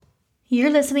You're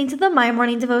listening to the My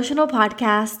Morning Devotional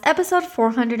Podcast, episode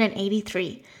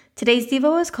 483. Today's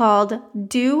Devo is called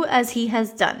Do As He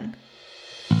Has Done.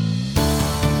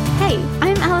 Hey,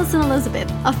 I'm Allison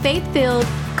Elizabeth, a faith-filled,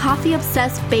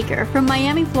 coffee-obsessed baker from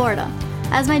Miami, Florida.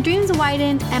 As my dreams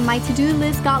widened and my to-do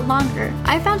list got longer,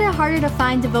 I found it harder to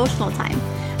find devotional time.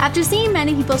 After seeing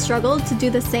many people struggle to do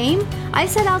the same, I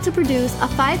set out to produce a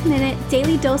 5-minute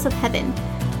daily dose of heaven.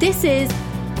 This is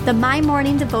the My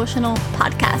Morning Devotional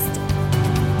Podcast.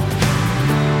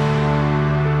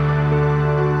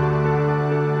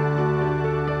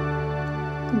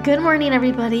 Good morning,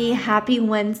 everybody. Happy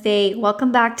Wednesday.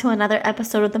 Welcome back to another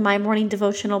episode of the My Morning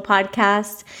Devotional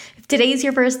Podcast. If today's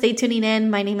your first day tuning in,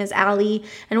 my name is Allie,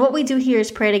 and what we do here is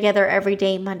pray together every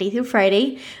day, Monday through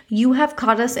Friday. You have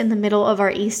caught us in the middle of our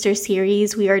Easter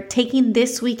series. We are taking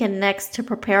this week and next to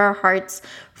prepare our hearts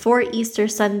for Easter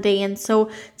Sunday. And so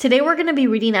today we're going to be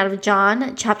reading out of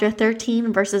John chapter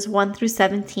 13, verses 1 through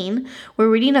 17. We're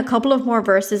reading a couple of more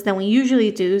verses than we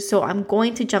usually do, so I'm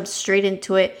going to jump straight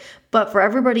into it. But for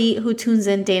everybody who tunes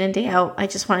in day in and day out, I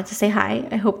just wanted to say hi.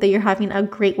 I hope that you're having a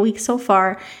great week so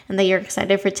far and that you're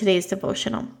excited for today's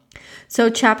devotional. So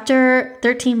chapter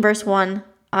 13, verse 1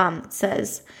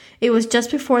 says, "It was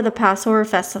just before the Passover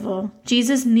festival.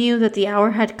 Jesus knew that the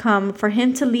hour had come for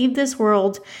him to leave this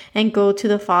world and go to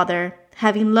the Father.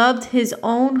 Having loved his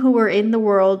own who were in the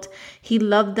world, he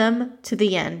loved them to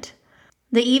the end."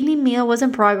 The evening meal was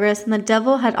in progress, and the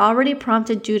devil had already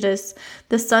prompted Judas,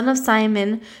 the son of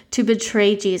Simon, to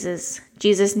betray Jesus.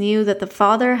 Jesus knew that the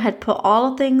Father had put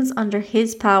all things under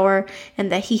his power and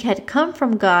that he had come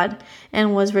from God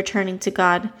and was returning to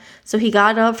God. So he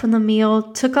got up from the meal,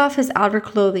 took off his outer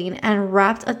clothing, and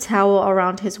wrapped a towel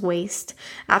around his waist.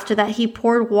 After that, he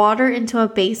poured water into a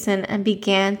basin and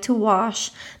began to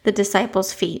wash the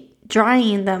disciples' feet,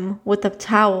 drying them with the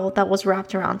towel that was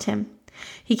wrapped around him.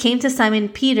 He came to Simon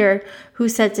Peter, who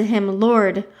said to him,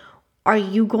 "Lord, are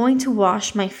you going to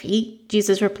wash my feet?"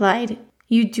 Jesus replied,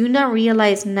 "You do not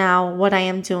realize now what I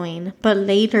am doing, but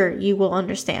later you will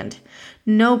understand."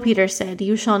 "No," Peter said,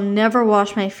 "you shall never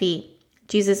wash my feet."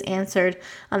 Jesus answered,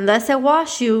 "Unless I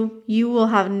wash you, you will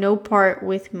have no part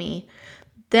with me."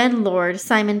 "Then, Lord,"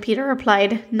 Simon Peter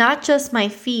replied, "not just my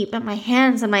feet, but my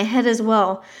hands and my head as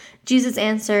well." Jesus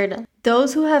answered,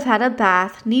 "Those who have had a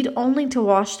bath need only to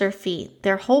wash their feet.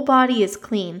 Their whole body is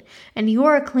clean, and you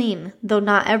are clean, though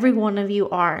not every one of you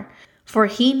are." For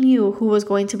he knew who was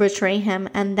going to betray him,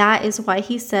 and that is why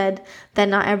he said that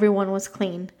not everyone was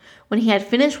clean. When he had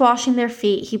finished washing their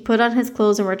feet, he put on his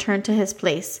clothes and returned to his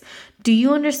place. "Do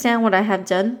you understand what I have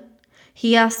done?"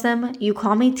 He asked them, "You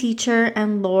call me teacher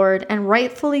and Lord, and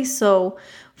rightfully so,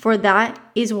 for that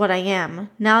is what I am.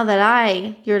 Now that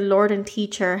I, your Lord and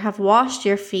teacher, have washed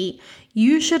your feet,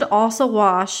 you should also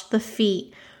wash the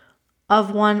feet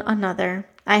of one another.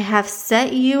 I have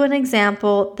set you an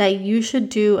example that you should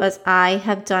do as I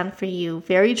have done for you.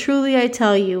 Very truly I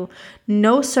tell you,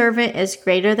 no servant is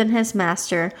greater than his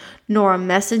master, nor a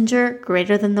messenger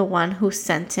greater than the one who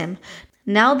sent him.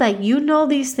 Now that you know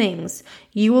these things,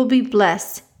 you will be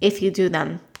blessed if you do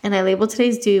them." And I labeled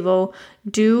today's Devo,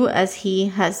 "Do as he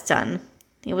has done."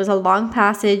 It was a long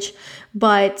passage,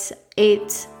 but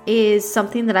it is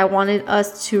something that I wanted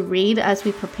us to read as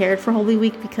we prepared for Holy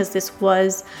Week, because this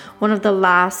was one of the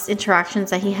last interactions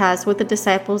that he has with the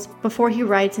disciples before he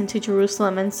rides into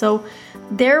Jerusalem. And so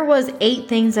there was 8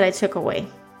 things that I took away.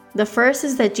 The first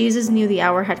is that Jesus knew the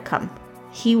hour had come.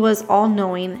 He was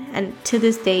all-knowing, and to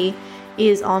this day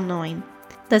is all-knowing.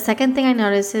 The second thing I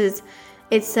noticed is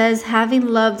it says, having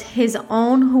loved his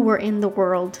own who were in the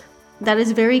world. That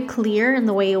is very clear in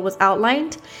the way it was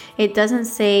outlined. It doesn't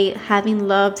say having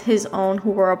loved his own who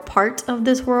were a part of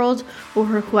this world or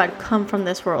who had come from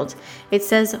this world. It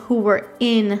says who were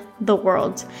in the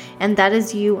world, and that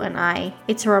is you and I.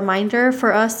 It's a reminder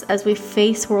for us as we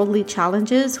face worldly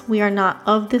challenges. We are not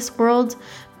of this world,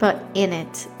 but in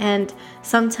it. And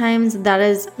sometimes that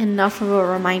is enough of a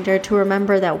reminder to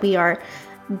remember that we are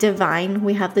divine.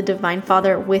 We have the divine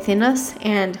Father within us,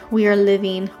 and we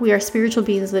are spiritual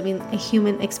beings living a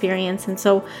human experience. And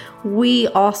so we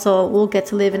also will get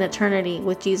to live in eternity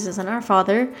with Jesus and our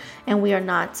Father, and we are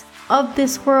not of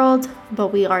this world,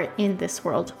 but we are in this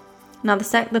world. Now, the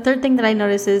third thing that I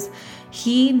noticed is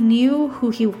he knew who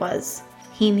he was.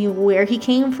 He knew where he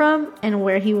came from and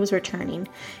where he was returning.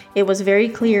 It was very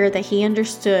clear that he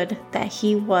understood that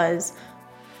he was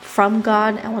from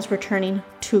God and was returning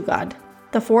to God.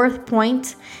 The fourth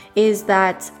point is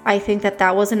that I think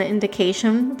that was an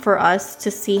indication for us to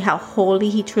see how holy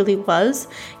he truly was,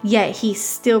 yet he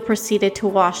still proceeded to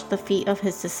wash the feet of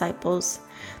his disciples.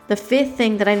 The fifth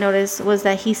thing that I noticed was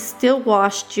that he still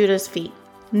washed Judas' feet.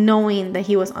 knowing that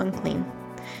he was unclean.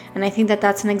 And I think that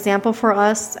that's an example for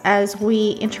us as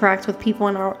we interact with people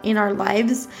in our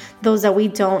lives, those that we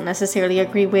don't necessarily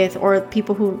agree with, or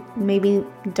people who maybe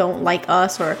don't like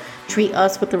us or treat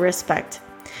us with the respect.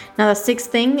 Now, the sixth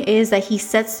thing is that he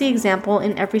sets the example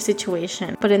in every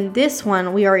situation. But in this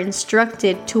one, we are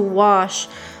instructed to wash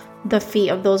the feet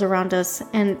of those around us,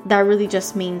 and that really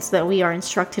just means that we are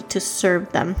instructed to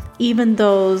serve them, even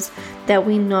those that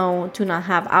we know do not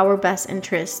have our best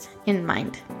interest in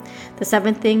mind. The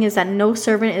seventh thing is that no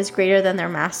servant is greater than their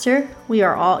master. We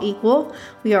are all equal.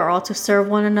 We are all to serve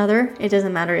one another. It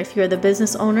doesn't matter if you're the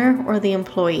business owner or the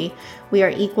employee. We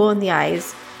are equal in the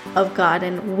eyes of God,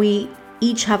 and we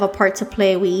each have a part to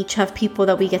play. We each have people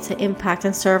that we get to impact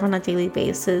and serve on a daily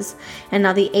basis. And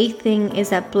now the eighth thing is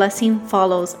that blessing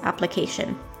follows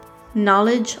application.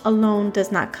 Knowledge alone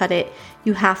does not cut it.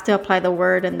 You have to apply the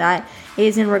word, and that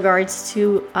is in regards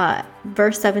to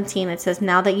verse 17. It says,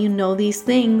 now that you know these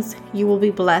things, you will be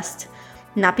blessed.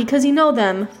 Not because you know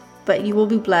them, but you will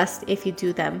be blessed if you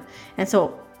do them. And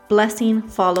so blessing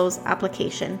follows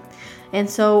application. And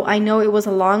so I know it was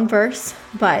a long verse,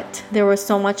 but there was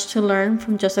so much to learn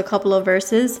from just a couple of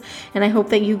verses. And I hope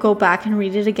that you go back and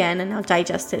read it again and I'll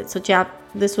digest it. So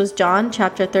this was John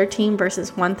chapter 13,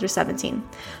 verses 1 through 17.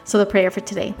 So the prayer for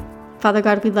today. Father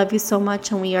God, we love you so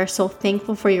much and we are so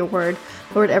thankful for your word.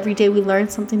 Lord, every day we learn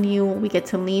something new. We get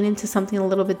to lean into something a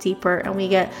little bit deeper and we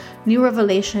get new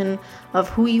revelation of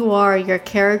who you are, your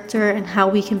character, and how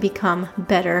we can become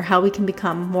better, how we can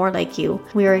become more like you.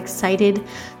 We are excited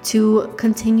to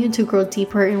continue to grow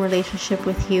deeper in relationship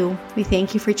with you. We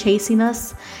thank you for chasing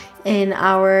us in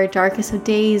our darkest of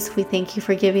days. We thank you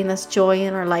for giving us joy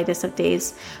in our lightest of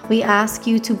days. We ask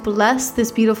you to bless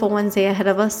this beautiful Wednesday ahead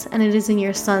of us, and it is in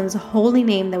your Son's holy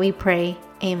name that we pray.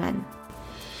 Amen.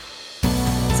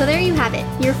 So there you have it,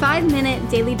 your 5-minute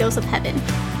daily dose of heaven.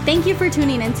 Thank you for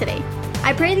tuning in today.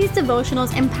 I pray these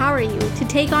devotionals empower you to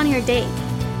take on your day.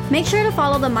 Make sure to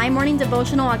follow the My Morning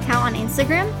Devotional account on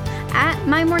Instagram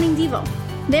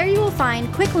 @MyMorningDevo. There you will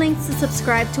find quick links to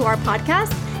subscribe to our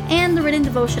podcast and the written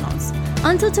devotionals.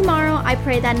 Until tomorrow, I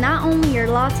pray that not only your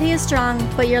latte is strong,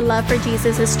 but your love for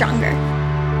Jesus is stronger.